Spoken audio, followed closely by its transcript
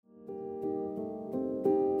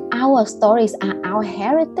our stories are our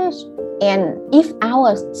heritage. And if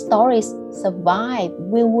our stories survive,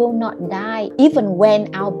 we will not die, even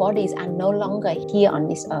when our bodies are no longer here on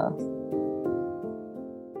this earth.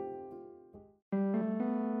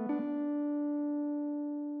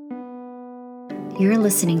 You're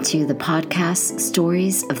listening to the podcast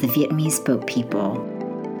Stories of the Vietnamese Boat People.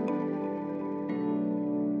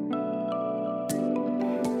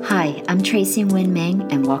 Hi, I'm Tracy Nguyen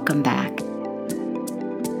Meng, and welcome back.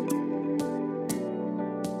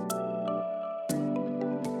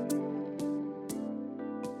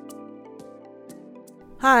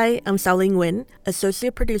 Hi, I'm Sao Ling Nguyen,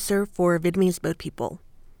 Associate Producer for Vietnamese Boat People.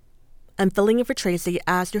 I'm filling in for Tracy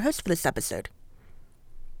as your host for this episode.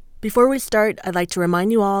 Before we start, I'd like to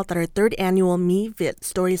remind you all that our third annual Me Viet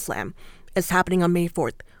Story Slam is happening on May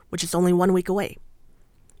 4th, which is only 1 week away.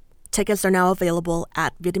 Tickets are now available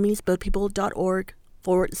at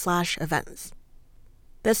vietnameseboatpeople.org/events.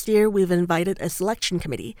 This year, we've invited a selection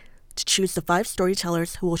committee to choose the 5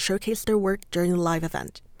 storytellers who will showcase their work during the live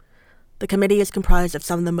event. The committee is comprised of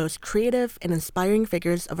some of the most creative and inspiring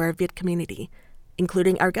figures of our Viet community,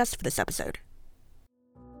 including our guest for this episode.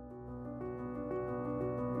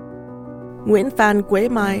 Nguyen Phan Quế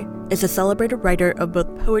Mai is a celebrated writer of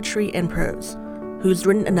both poetry and prose, who's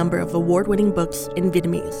written a number of award-winning books in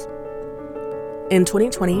Vietnamese. In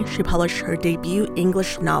 2020, she published her debut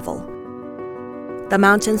English novel. The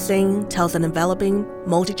Mountain Sing tells an enveloping,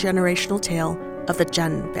 multi-generational tale of the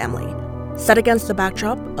Chanh family, set against the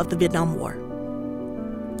backdrop of the Vietnam War.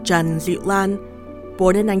 Chanh Diệu Lan,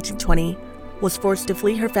 born in 1920, was forced to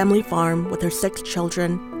flee her family farm with her 6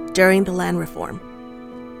 children during the land reform.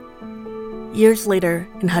 Years later,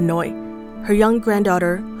 in Hanoi, her young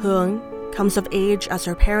granddaughter, Hương, comes of age as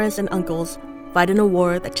her parents and uncles fight in a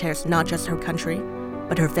war that tears not just her country,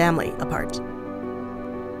 but her family apart.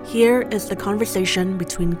 Here is the conversation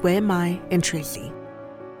between Quế Mai and Tracy.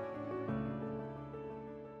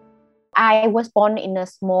 I was born in a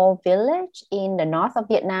small village in the north of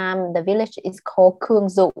Vietnam. The village is called Cuong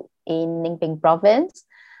Du in Ninh Bình province.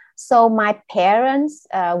 So my parents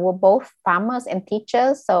were both farmers and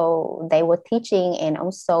teachers. So they were teaching and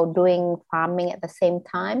also doing farming at the same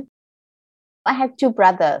time. I have 2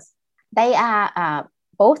 brothers. They are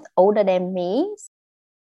both older than me.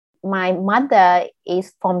 My mother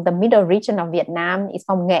is from the middle region of Vietnam. It's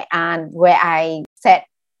from Nghệ An, where I said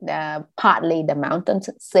partly the mountains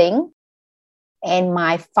sing. And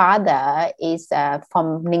my father is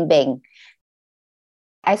from Ninh Bình.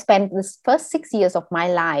 I spent the first 6 years of my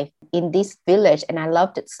life in this village and I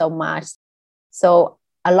loved it so much. So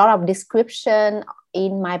a lot of description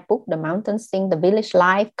in my book, The Mountain Sing, the village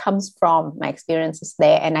life, comes from my experiences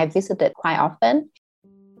there, and I visited quite often.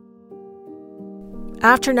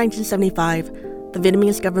 After 1975, the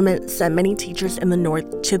Vietnamese government sent many teachers in the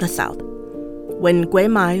north to the south. When Quế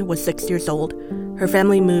Mai was 6 years old, her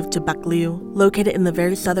family moved to Bạc Liêu, located in the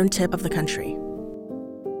very southern tip of the country.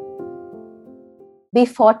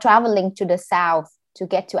 Before traveling to the south to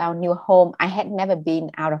get to our new home, I had never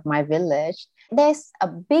been out of my village. There's a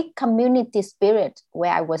big community spirit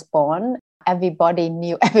where I was born. Everybody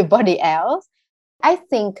knew everybody else. I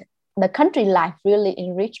think the country life really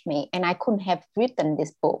enriched me, and I couldn't have written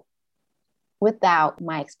this book without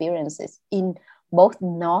my experiences in both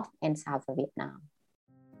North and South of Vietnam.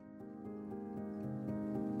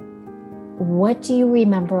 What do you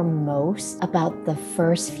remember most about the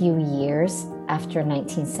first few years after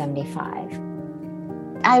 1975?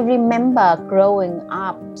 I remember growing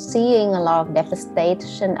up, seeing a lot of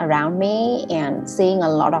devastation around me and seeing a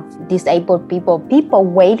lot of disabled people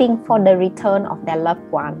waiting for the return of their loved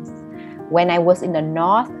ones. When I was in the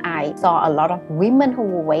north, I saw a lot of women who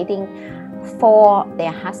were waiting for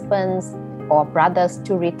their husbands or brothers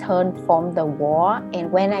to return from the war.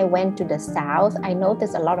 And when I went to the south, I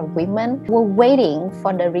noticed a lot of women were waiting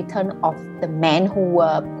for the return of the men who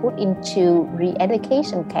were put into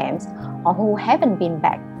re-education camps or who haven't been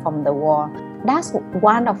back from the war. That's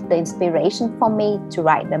one of the inspiration for me to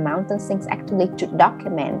write The Mountain Sings, actually to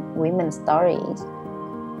document women's stories.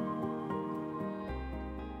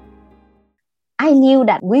 I knew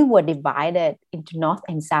that we were divided into North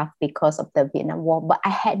and South because of the Vietnam War, but I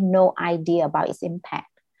had no idea about its impact.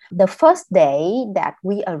 The first day that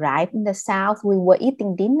we arrived in the South, we were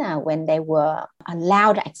eating dinner when there were a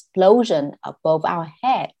loud explosion above our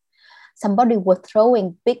head. Somebody was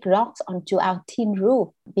throwing big rocks onto our tin roof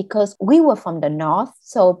because we were from the North.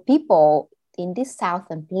 So people in this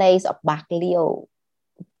southern place of Bạc Liêu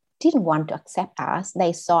didn't want to accept us.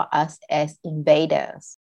 They saw us as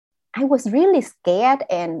invaders. I was really scared,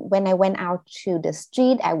 and when I went out to the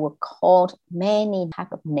street, I was called many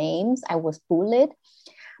types of names. I was bullied.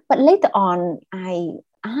 But later on, I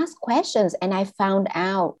asked questions and I found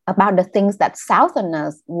out about the things that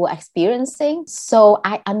Southerners were experiencing. So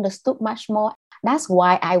I understood much more. That's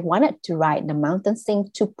why I wanted to write The Mountain Sing,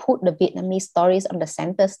 to put the Vietnamese stories on the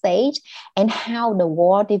center stage, and how the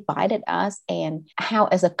war divided us, and how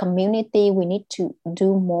as a community we need to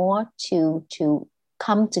do more to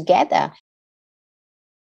come together.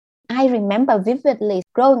 I remember vividly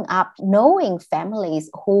growing up knowing families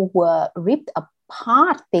who were ripped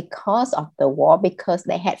apart because of the war, because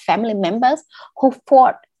they had family members who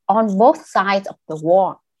fought on both sides of the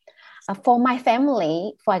war. For my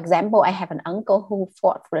family, for example, I have an uncle who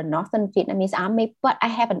fought for the Northern Vietnamese Army, but I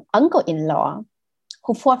have an uncle-in-law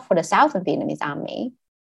who fought for the Southern Vietnamese Army.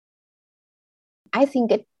 I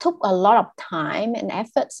think it took a lot of time and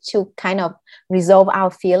efforts to kind of resolve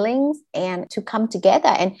our feelings and to come together.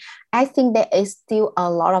 And I think there is still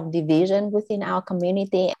a lot of division within our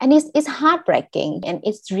community. And it's heartbreaking and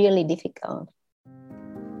it's really difficult.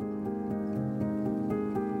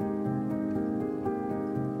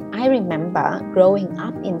 I remember growing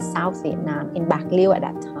up in South Vietnam, in Bạc Liêu at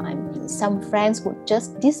that time. Some friends would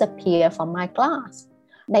just disappear from my class.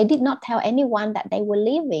 They did not tell anyone that they were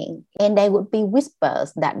leaving, and there would be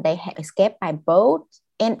whispers that they had escaped by boat.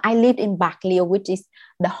 And I lived in Bạc Liêu, which is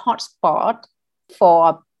the hotspot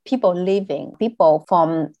for people leaving. People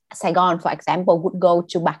from Saigon, for example, would go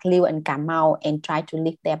to Bạc Liêu and Cà Mau and try to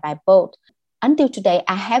live there by boat. Until today,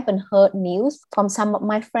 I haven't heard news from some of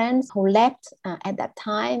my friends who left at that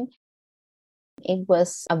time. It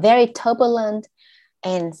was a very turbulent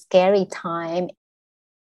and scary time.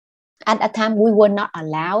 At that time, we were not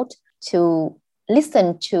allowed to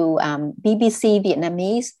listen to BBC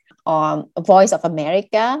Vietnamese or Voice of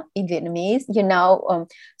America in Vietnamese,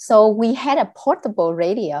 so we had a portable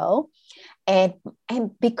radio. And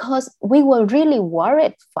because we were really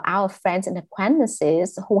worried for our friends and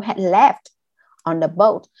acquaintances who had left on the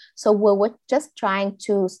boat. So we were just trying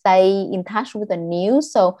to stay in touch with the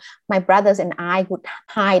news. So my brothers and I would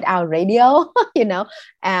hide our radio,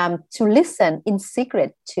 to listen in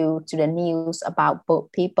secret to the news about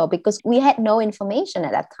boat people, because we had no information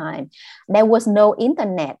at that time. There was no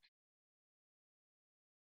internet.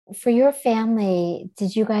 For your family,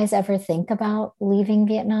 did you guys ever think about leaving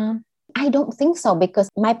Vietnam? I don't think so, because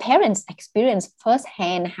my parents experienced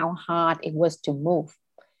firsthand how hard it was to move.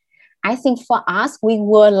 I think for us, we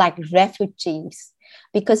were like refugees,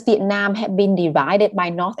 because Vietnam had been divided by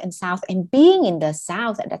North and South. And being in the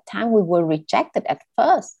South at that time, we were rejected at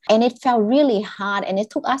first. And it felt really hard. And it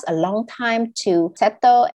took us a long time to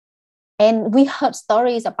settle. And we heard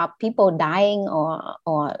stories about people dying or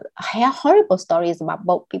horrible stories about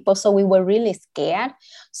boat people. So we were really scared.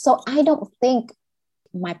 So I don't think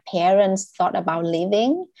my parents thought about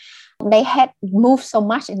leaving. They had moved so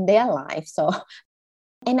much in their life.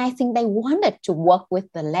 And I think they wanted to work with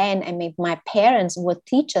the land. I mean, my parents were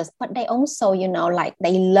teachers, but they also,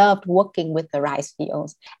 they loved working with the rice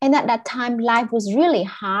fields. And at that time, life was really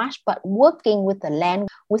harsh, but working with the land,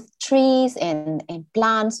 with trees and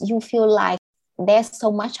plants, you feel like there's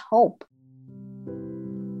so much hope.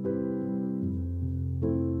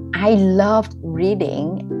 I loved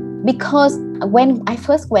reading, because when I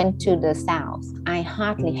first went to the South, I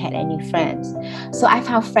hardly had any friends. So I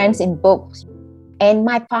found friends in books. And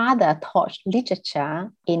my father taught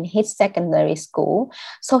literature in his secondary school.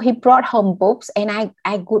 So he brought home books and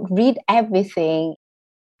I could read everything.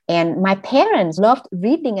 And my parents loved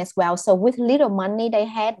reading as well. So with little money they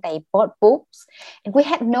had, they bought books. And we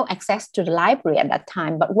had no access to the library at that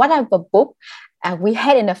time. But whatever book we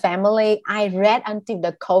had in the family, I read until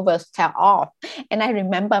the covers fell off. And I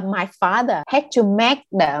remember my father had to make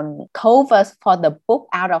the covers for the book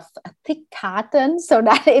out of a thick carton so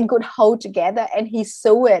that it could hold together, and he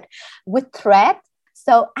sewed it with thread.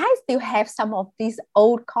 So I still have some of these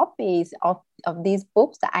old copies of these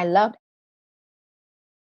books that I loved.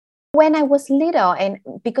 When I was little, and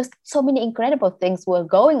because so many incredible things were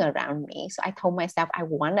going around me, so I told myself I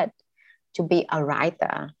wanted to be a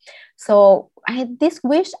writer. So I had this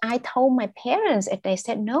wish. I told my parents, and they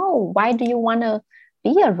said, no, why do you want to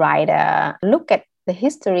be a writer? Look at the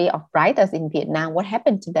history of writers in Vietnam. What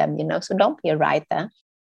happened to them, so don't be a writer.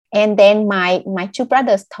 And then my two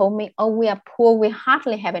brothers told me, oh, we are poor. We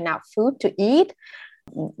hardly have enough food to eat.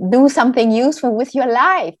 Do something useful with your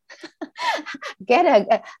life.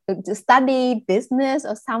 Get study business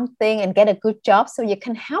or something and get a good job so you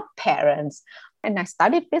can help parents. And I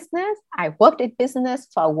studied business. I worked in business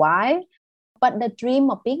for a while. But the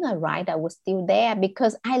dream of being a writer was still there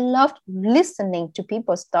because I loved listening to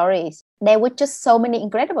people's stories. There were just so many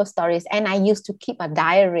incredible stories. And I used to keep a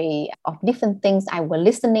diary of different things I was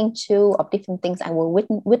listening to, of different things I was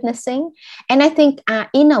witnessing. And I think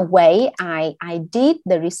in a way, I did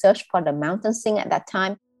the research for the Mountain Sing at that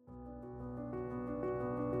time.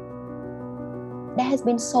 There has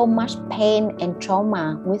been so much pain and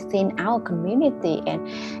trauma within our community.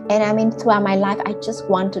 And I mean, throughout my life, I just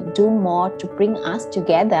want to do more to bring us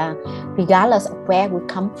together, regardless of where we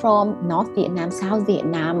come from, North Vietnam, South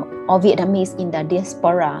Vietnam, or Vietnamese in the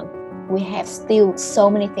diaspora. We have still so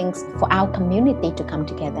many things for our community to come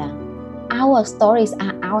together. Our stories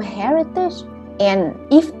are our heritage. And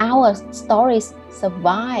if our stories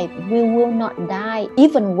survive, we will not die,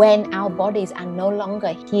 even when our bodies are no longer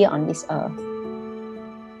here on this earth.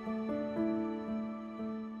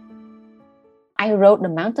 I wrote The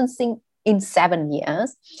Mountain Sing in 7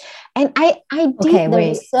 years. And I did the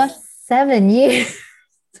research. 7 years?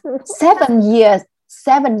 7 years.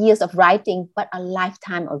 7 years of writing, but a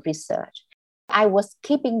lifetime of research. I was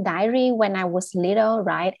keeping diary when I was little,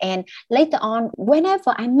 right? And later on,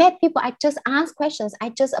 whenever I met people, I just asked questions. I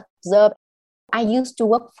just observed. I used to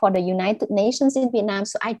work for the United Nations in Vietnam,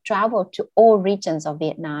 so I traveled to all regions of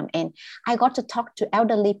Vietnam, and I got to talk to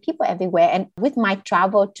elderly people everywhere. And with my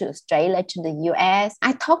travel to Australia, to the US,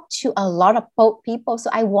 I talked to a lot of people, so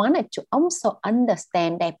I wanted to also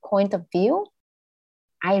understand their point of view.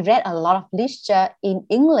 I read a lot of literature in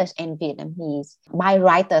English and Vietnamese by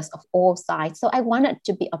writers of all sides, so I wanted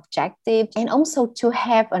to be objective and also to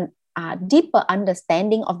have a deeper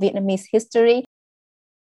understanding of Vietnamese history.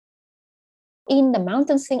 In The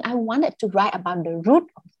Mountain Sing, I wanted to write about the root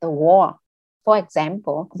of the war. For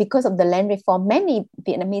example, because of the land reform, many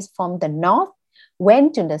Vietnamese from the north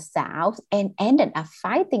went to the south and ended up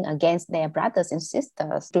fighting against their brothers and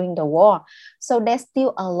sisters during the war. So there's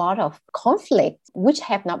still a lot of conflict which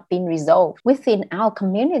have not been resolved within our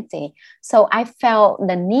community. So I felt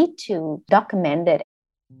the need to document it.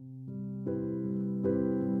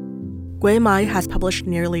 Quế Mai has published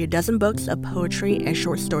nearly a dozen books of poetry and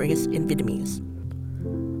short stories in Vietnamese.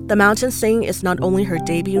 The Mountain Sing is not only her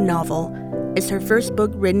debut novel, it's her first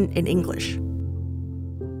book written in English.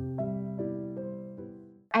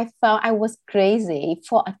 I felt I was crazy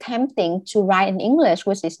for attempting to write in English,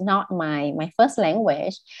 which is not my first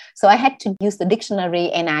language. So I had to use the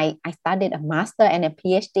dictionary, and I studied a master and a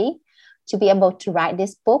PhD to be able to write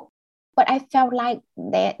this book. But I felt like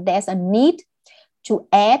there's a need to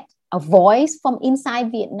add a voice from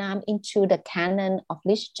inside Vietnam into the canon of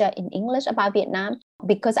literature in English about Vietnam,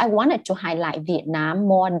 because I wanted to highlight Vietnam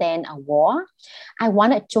more than a war. I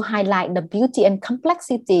wanted to highlight the beauty and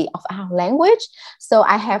complexity of our language. So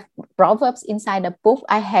I have proverbs inside the book.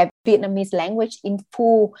 I have Vietnamese language in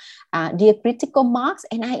full diacritical marks,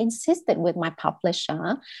 and I insisted with my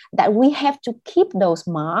publisher that we have to keep those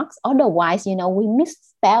marks. Otherwise, we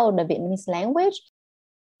misspell the Vietnamese language.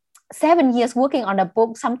 7 years working on a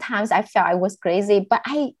book, sometimes I felt I was crazy, but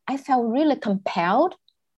I felt really compelled.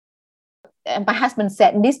 My husband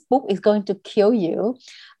said, this book is going to kill you,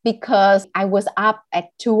 because I was up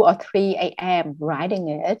at 2 or 3 a.m. writing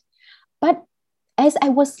it. But as I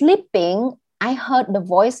was sleeping, I heard the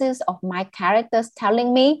voices of my characters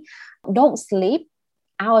telling me, don't sleep.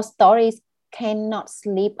 Our stories cannot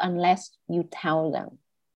sleep unless you tell them.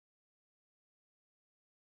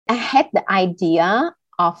 I had the idea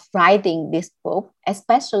of writing this book,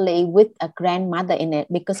 especially with a grandmother in it,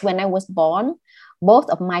 because when I was born,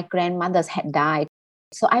 both of my grandmothers had died.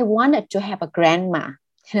 So I wanted to have a grandma.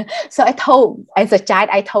 So as a child,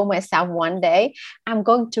 I told myself one day, I'm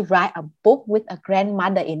going to write a book with a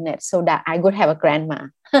grandmother in it so that I could have a grandma.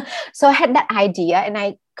 So I had that idea, and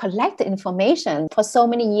I collected information for so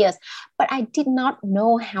many years, but I did not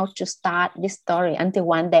know how to start this story until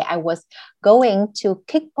one day I was going to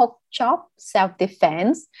kick pork chop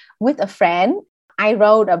self-defense with a friend. I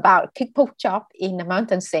wrote about kick pork chop in The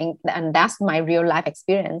Mountain Sing, and that's my real life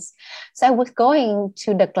experience. So I was going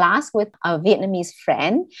to the class with a Vietnamese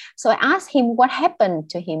friend. So I asked him what happened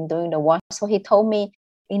to him during the war. So he told me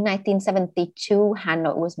in 1972,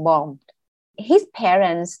 Hanoi was bombed. His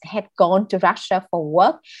parents had gone to Russia for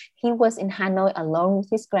work. He was in Hanoi alone with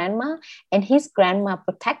his grandma, and his grandma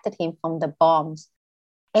protected him from the bombs.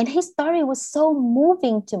 And his story was so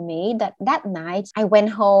moving to me that night I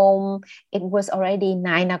went home. It was already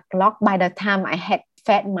 9 o'clock. By the time I had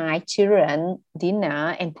fed my children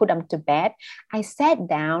dinner and put them to bed, I sat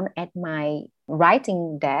down at my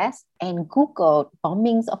writing desk and Googled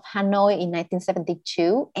bombings of Hanoi in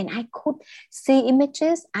 1972. And I could see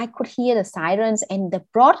images, I could hear the sirens and the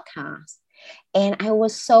broadcast. And I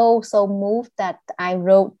was so moved that I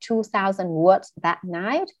wrote 2,000 words that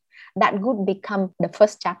night. That would become the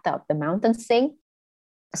first chapter of The Mountain Sing.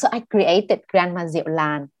 So I created Grandma Diệu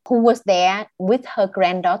Lan, who was there with her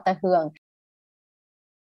granddaughter Hương.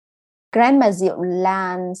 Grandma Diệu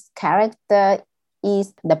Lan's character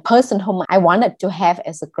is the person whom I wanted to have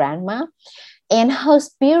as a grandma. And her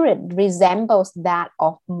spirit resembles that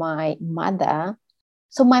of my mother.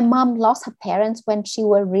 So my mom lost her parents when she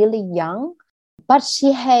was really young, but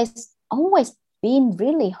she has always been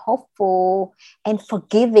really hopeful and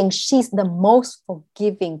forgiving. She's the most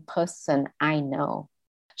forgiving person I know.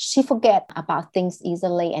 She forgets about things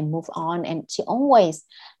easily and move on. And she always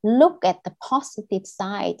look at the positive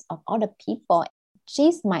sides of other people.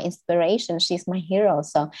 She's my inspiration. She's my hero.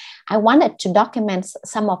 So I wanted to document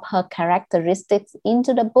some of her characteristics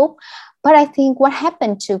into the book. But I think what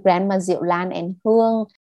happened to Grandma Diệu Lan and Hương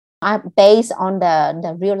are based on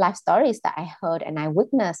the real life stories that I heard and I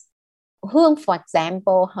witnessed. Hương, for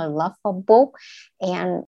example, her love for book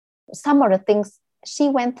and some of the things she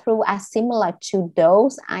went through are similar to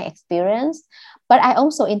those I experienced. But I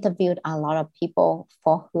also interviewed a lot of people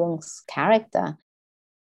for Hương character.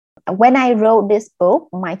 When I wrote this book,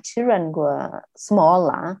 my children were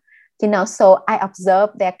smaller, so I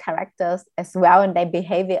observed their characters as well and their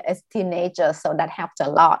behavior as teenagers. So that helped a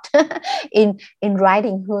lot in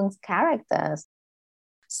writing Hương characters.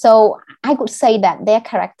 So I could say that their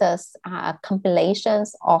characters are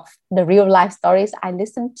compilations of the real life stories I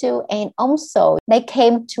listened to, and also they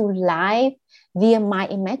came to life via my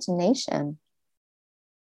imagination.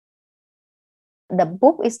 The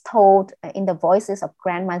book is told in the voices of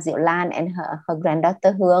Grandma Diệu Lan and her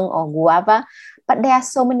granddaughter Hương or Guava, but there are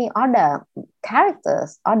so many other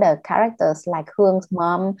characters like Hương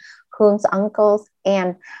mom, Hương uncles,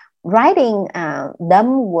 and writing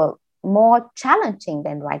them were more challenging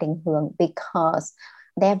than writing Hương because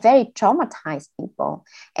they're very traumatized people.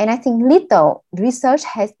 And I think little research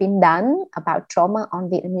has been done about trauma on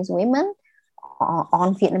Vietnamese women,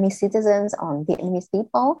 on Vietnamese citizens, on Vietnamese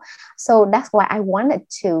people. So that's why I wanted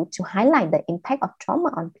to highlight the impact of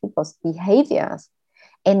trauma on people's behaviors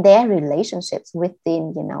and their relationships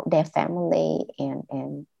within, their family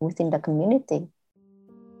and within the community.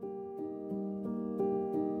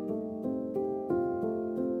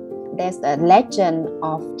 There's a legend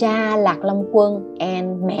of Cha Lạc Long Quân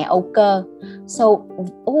and Mẹ Âu Cơ. So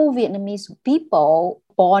all Vietnamese people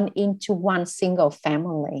born into one single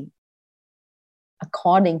family.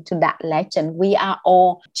 According to that legend, we are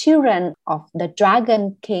all children of the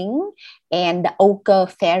Dragon King and the Âu Cơ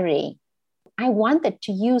fairy. I wanted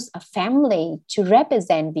to use a family to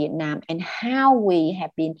represent Vietnam and how we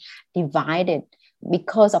have been divided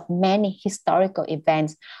because of many historical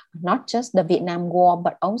events, not just the Vietnam War,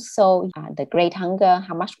 but also the Great Hunger,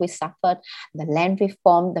 how much we suffered, the land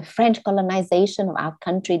reform, the French colonization of our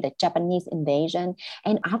country, the Japanese invasion,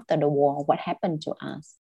 and after the war, what happened to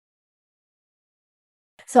us.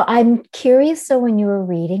 So I'm curious, so when you were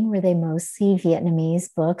reading, were they mostly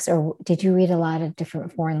Vietnamese books or did you read a lot of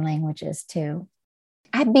different foreign languages too?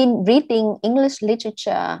 I've been reading English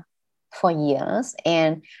literature for years,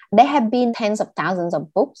 and there have been tens of thousands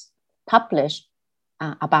of books published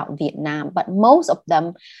about Vietnam, but most of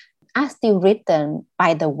them are still written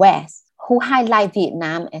by the West, who highlight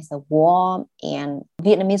Vietnam as a war, and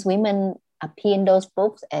Vietnamese women appear in those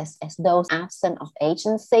books as those absent of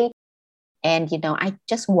agency. And, I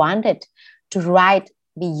just wanted to write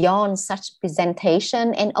beyond such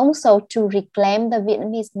presentation and also to reclaim the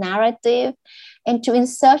Vietnamese narrative and to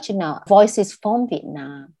insert, voices from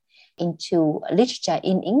Vietnam into literature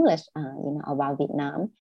in English, about Vietnam.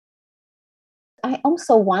 I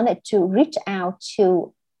also wanted to reach out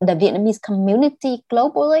to the Vietnamese community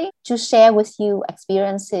globally to share with you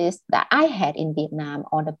experiences that I had in Vietnam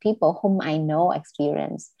or the people whom I know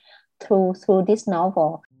experienced through this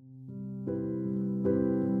novel.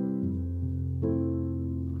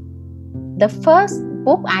 The first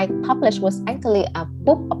book I published was actually a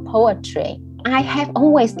book of poetry. I have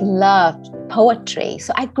always loved poetry.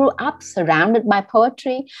 So I grew up surrounded by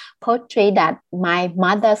poetry that my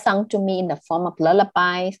mother sung to me in the form of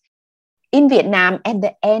lullabies. In Vietnam, at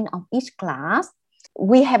the end of each class,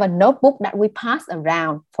 we have a notebook that we pass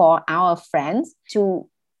around for our friends to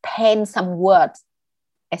pen some words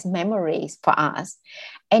as memories for us.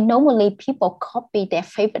 And normally people copy their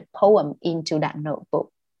favorite poem into that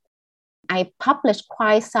notebook. I published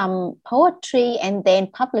quite some poetry, and then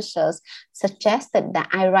publishers suggested that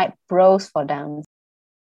I write prose for them.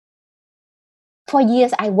 For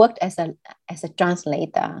years, I worked as a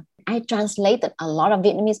translator. I translated a lot of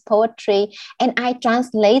Vietnamese poetry, and I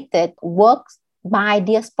translated works by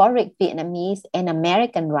diasporic Vietnamese and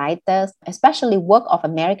American writers, especially work of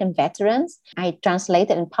American veterans. I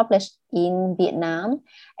translated and published in Vietnam.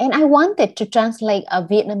 And I wanted to translate a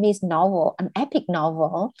Vietnamese novel, an epic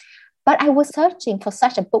novel. But I was searching for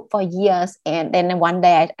such a book for years. And then one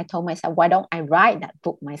day I told myself, why don't I write that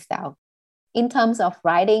book myself? In terms of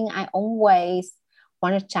writing, I always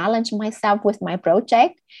want to challenge myself with my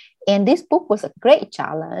project. And this book was a great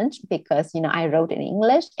challenge because, I wrote in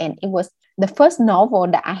English and it was the first novel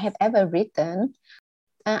that I have ever written.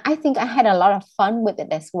 I think I had a lot of fun with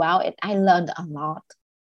it as well. I learned a lot.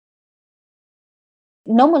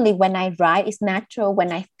 Normally, when I write, it's natural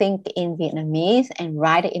when I think in Vietnamese and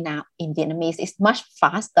write it in Vietnamese, it's much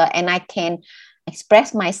faster and I can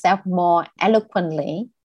express myself more eloquently.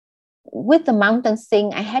 With The Mountain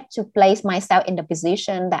Sing, I had to place myself in the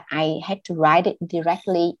position that I had to write it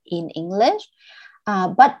directly in English.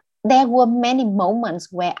 But there were many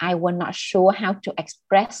moments where I was not sure how to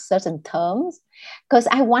express certain terms because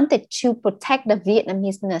I wanted to protect the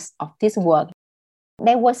Vietnamese-ness of this work.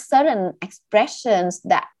 There were certain expressions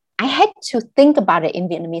that I had to think about it in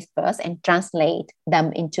Vietnamese first and translate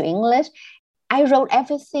them into English. I wrote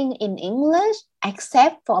everything in English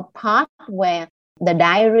except for a part where the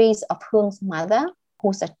diaries of Hương mother,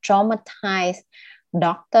 who's a traumatized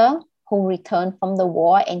doctor who returned from the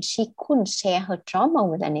war, and she couldn't share her trauma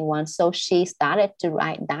with anyone. So she started to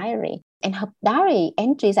write diary. And her diary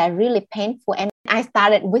entries are really painful. And I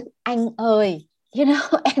started with anh ơi,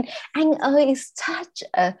 and anh ơi is such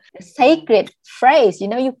a sacred phrase,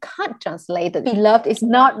 you can't translate it. Beloved is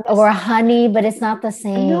not, or honey, but it's not the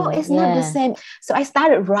same. No, it's not the same. So I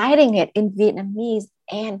started writing it in Vietnamese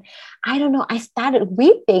and I don't know, I started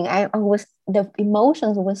weeping. The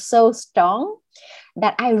emotions were so strong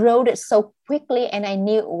that I wrote it so quickly and I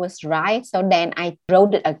knew it was right. So then I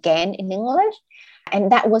wrote it again in English.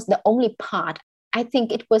 And that was the only part. I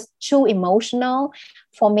think it was too emotional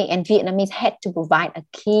for me, and Vietnamese had to provide a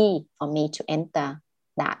key for me to enter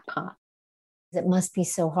that part. It must be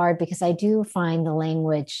so hard because I do find the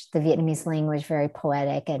Vietnamese language, very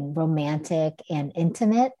poetic and romantic and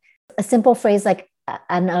intimate. A simple phrase like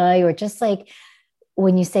an ơi, or just like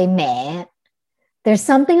when you say mẹ, there's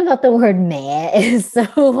something about the word mẹ is so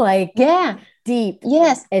deep,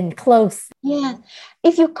 yes, and close. Yeah,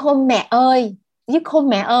 if you call mẹ ơi,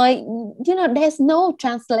 there's no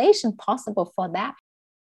translation possible for that.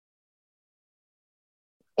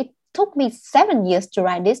 It took me 7 years to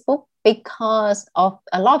write this book because of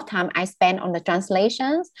a lot of time I spent on the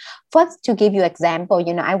translations. First, to give you example,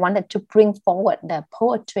 I wanted to bring forward the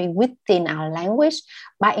poetry within our language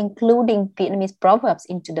by including Vietnamese proverbs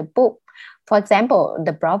into the book. For example,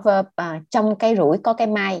 the proverb trong cái rủi có cái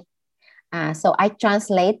may. So I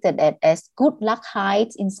translated it as good luck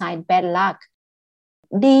hides inside bad luck.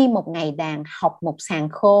 Đi một ngày đàn, học một sàng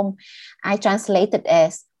khôn. I translated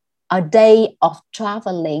as a day of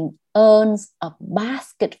traveling earns a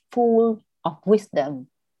basket full of wisdom.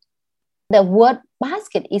 The word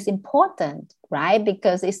basket is important, right?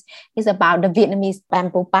 Because it's about the Vietnamese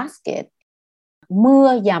bamboo basket.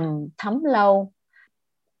 Mưa dầm thấm lâu.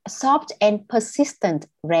 Soft and persistent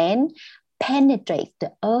rain penetrates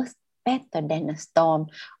the earth better than a storm.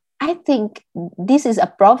 I think this is a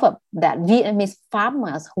proverb that Vietnamese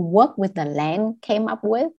farmers who work with the land came up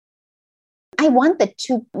with. I wanted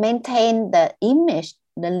to maintain the image,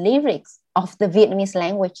 the lyrics of the Vietnamese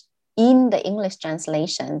language in the English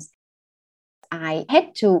translations. I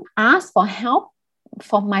had to ask for help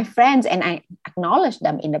from my friends and I acknowledged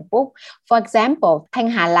them in the book. For example, Thanh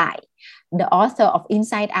Hà Lại, the author of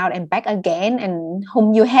Inside Out and Back Again, and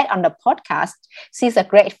whom you had on the podcast. She's a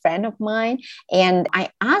great friend of mine. And I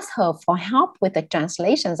asked her for help with the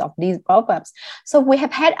translations of these proverbs. So we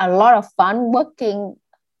have had a lot of fun working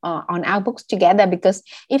on our books together, because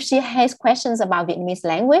if she has questions about Vietnamese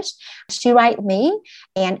language, she write me.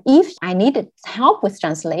 And if I needed help with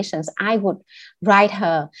translations, I would write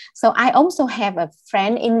her. So I also have a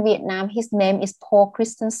friend in Vietnam. His name is Paul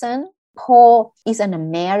Christensen. Paul is an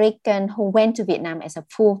American who went to Vietnam as a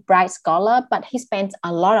Fulbright scholar, but he spends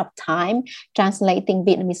a lot of time translating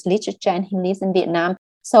Vietnamese literature and he lives in Vietnam.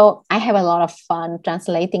 So I have a lot of fun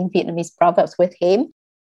translating Vietnamese proverbs with him.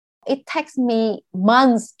 It takes me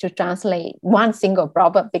months to translate one single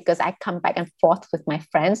proverb because I come back and forth with my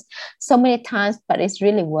friends so many times, but it's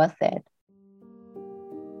really worth it.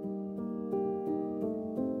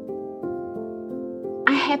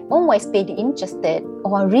 I have always been interested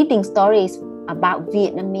or reading stories about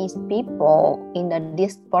Vietnamese people in the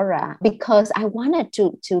diaspora because I wanted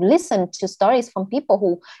to listen to stories from people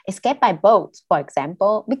who escaped by boat, for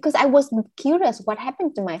example, because I was curious what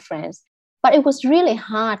happened to my friends. But it was really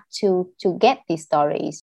hard to get these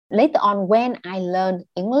stories. Later on, when I learned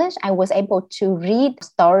English, I was able to read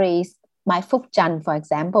stories by Phúc Trần, for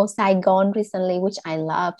example, Saigon recently, which I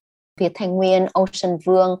love, Việt Thanh Nguyên, Ocean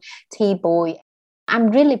Vuong, T-Boy. I'm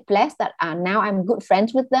really blessed that now I'm good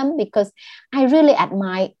friends with them because I really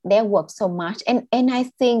admire their work so much. And I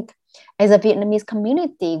think as a Vietnamese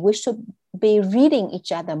community, we should be reading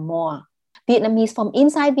each other more. Vietnamese from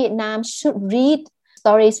inside Vietnam should read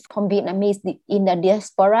stories from Vietnamese in the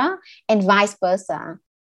diaspora and vice versa.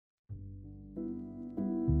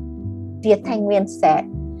 Việt Thanh Nguyên said,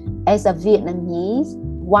 as a Vietnamese,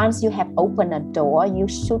 once you have opened a door, you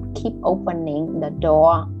should keep opening the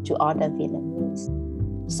door to other Vietnamese.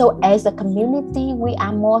 So as a community, we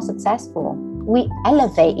are more successful. We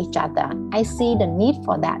elevate each other. I see the need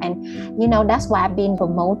for that. And, that's why I've been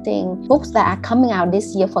promoting books that are coming out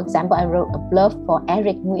this year. For example, I wrote a blurb for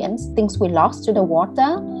Eric Nguyen's Things We Lost to the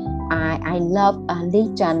Water. I love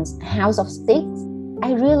Lee Chan's House of Sticks.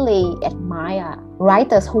 I really admire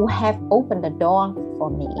writers who have opened the door for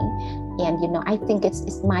me. And, I think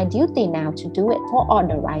it's my duty now to do it for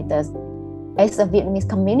other writers. As a Vietnamese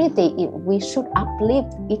community, we should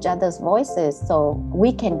uplift each other's voices so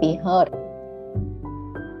we can be heard.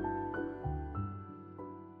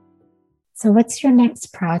 So what's your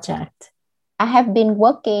next project? I have been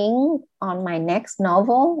working on my next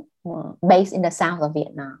novel based in the south of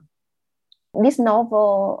Vietnam. This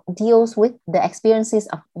novel deals with the experiences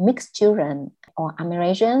of mixed children or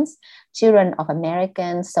Amerasians, children of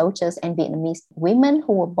American soldiers and Vietnamese women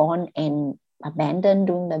who were born and abandoned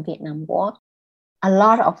during the Vietnam War. A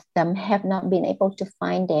lot of them have not been able to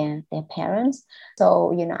find their parents.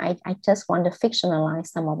 So, I just want to fictionalize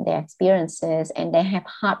some of their experiences, and they have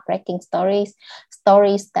heartbreaking stories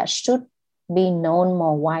that should be known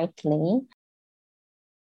more widely.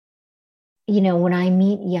 When I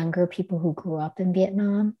meet younger people who grew up in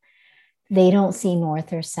Vietnam, they don't see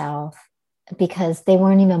North or South because they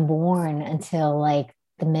weren't even born until like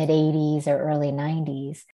the mid 80s or early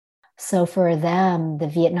 90s. So for them, the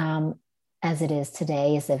Vietnam as it is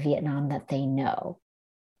today is the Vietnam that they know.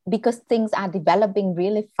 Because things are developing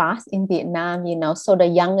really fast in Vietnam, so the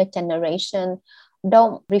younger generation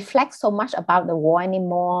don't reflect so much about the war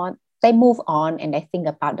anymore. They move on and they think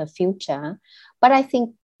about the future. But I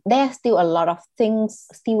think there's still a lot of things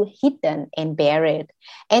still hidden and buried.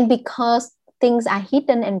 And because things are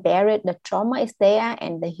hidden and buried, the trauma is there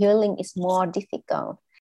and the healing is more difficult.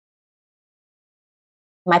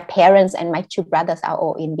 My parents and my two brothers are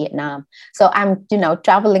all in Vietnam. So I'm,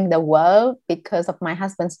 traveling the world because of my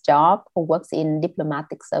husband's job, who works in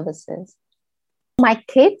diplomatic services. My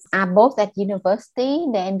kids are both at university.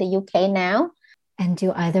 They're in the UK now. And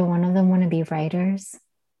do either one of them want to be writers?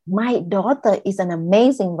 My daughter is an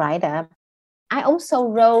amazing writer. I also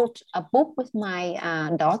wrote a book with my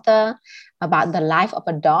daughter about the life of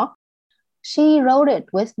a dog. She wrote it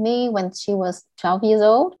with me when she was 12 years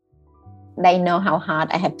old. They know how hard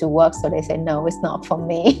I have to work, so they say, no, it's not for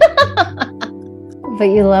me. But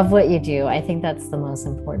you love what you do. I think that's the most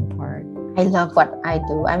important part. I love what I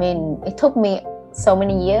do. I mean, it took me so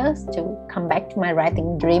many years to come back to my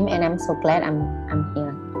writing dream, and I'm so glad I'm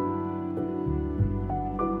here.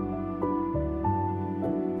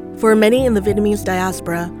 For many in the Vietnamese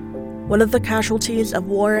diaspora, one of the casualties of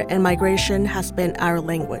war and migration has been our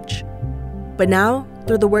language. But now,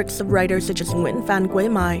 through the works of writers such as Nguyễn Phan Quế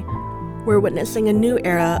Mai, we're witnessing a new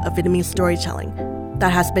era of Vietnamese storytelling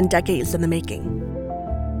that has been decades in the making.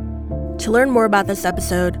 To learn more about this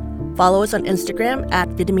episode, follow us on Instagram at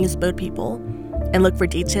Vietnamese Boat People and look for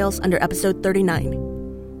details under episode 39.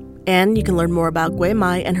 And you can learn more about Quế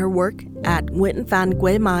Mai and her work at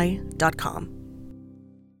nguyenphanquemai.com.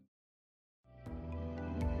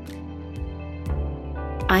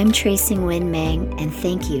 I'm Tracy Nguyen Mang, and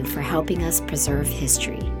thank you for helping us preserve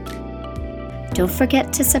history. Don't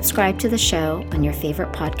forget to subscribe to the show on your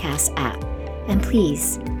favorite podcast app. And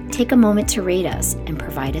please, take a moment to rate us and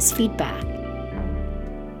provide us feedback.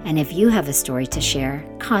 And if you have a story to share,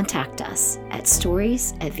 contact us at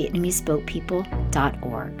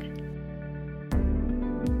stories@vietnameseboatpeople.org.